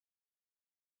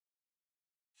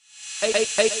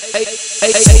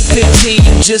8:15,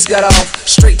 you just got off.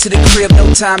 Straight to the crib,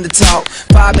 no time to talk.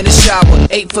 5 minute shower,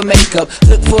 8 for makeup.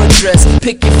 Look for a dress,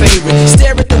 pick your favorite.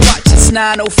 Stare at the watch, it's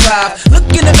 9:05. Look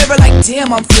in the mirror like,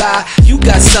 damn, I'm fly. You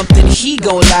got something he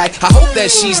gon' like. I hope that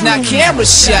she's not camera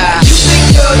shy. You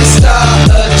think you're the star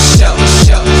of the show.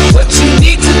 What you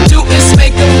need to do is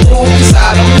make a move, 'cause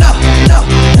I don't know.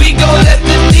 We gon' let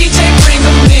the DJ bring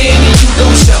them in and you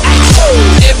gon' show.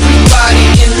 Everybody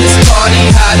in this party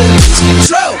how to lose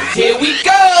control. Here we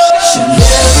go. She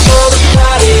lives for the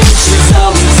party, she's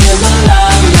always in the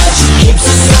limelight. She keeps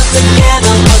herself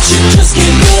together, but you just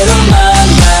can't get her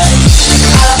mind right.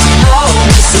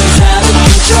 This is out of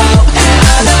control, and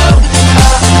I know.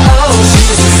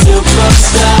 She's a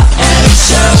superstar, and it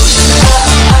shows.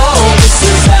 This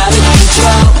is out of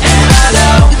control, and I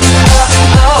know.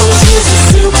 She's a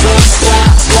superstar.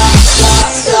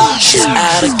 She's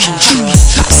out of control. I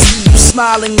see you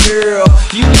smiling, girl.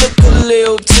 You look a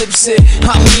little tipsy.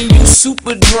 I mean, you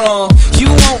super drunk. You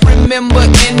won't remember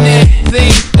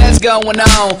anything that's going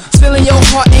on. Spilling your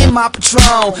heart in my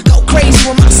Patron. Go crazy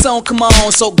when my song come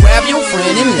on. So grab your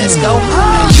friend and let's go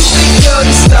home. You think you're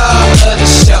the star of the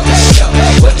show.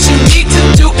 What you need to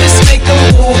do is make a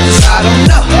move, 'cause I don't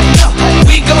know.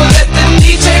 We gon' let the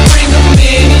DJ bring them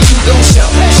in and you gon' show.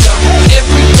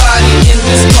 Everybody in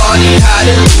this party how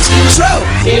to lose control.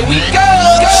 Here we go.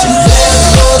 She's there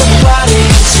for the party,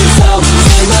 she's always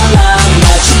in the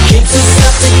limelight. She keeps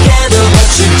herself together, but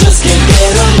you just can't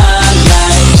get her mind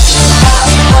right.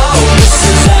 This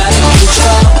is out of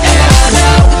control, and I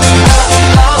know.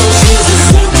 She's a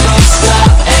superstar,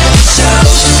 and it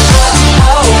shows.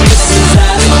 This is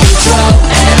out of control,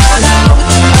 and I know.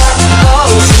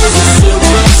 She's a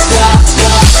superstar.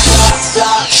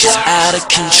 She's out of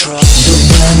control. But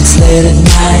when it's late at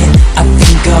night, I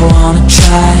think I wanna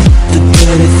try the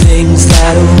dirty things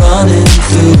that are running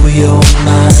through your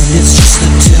mind. It's just the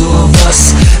two of us,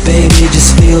 baby,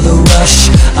 just feel the rush.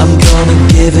 I'm gonna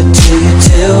give it to you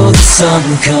till the sun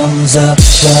comes up.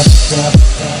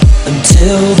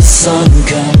 Until the sun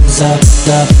comes up.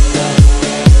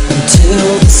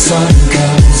 Until the sun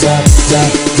comes up.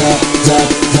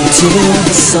 Until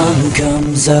the sun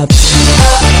comes up.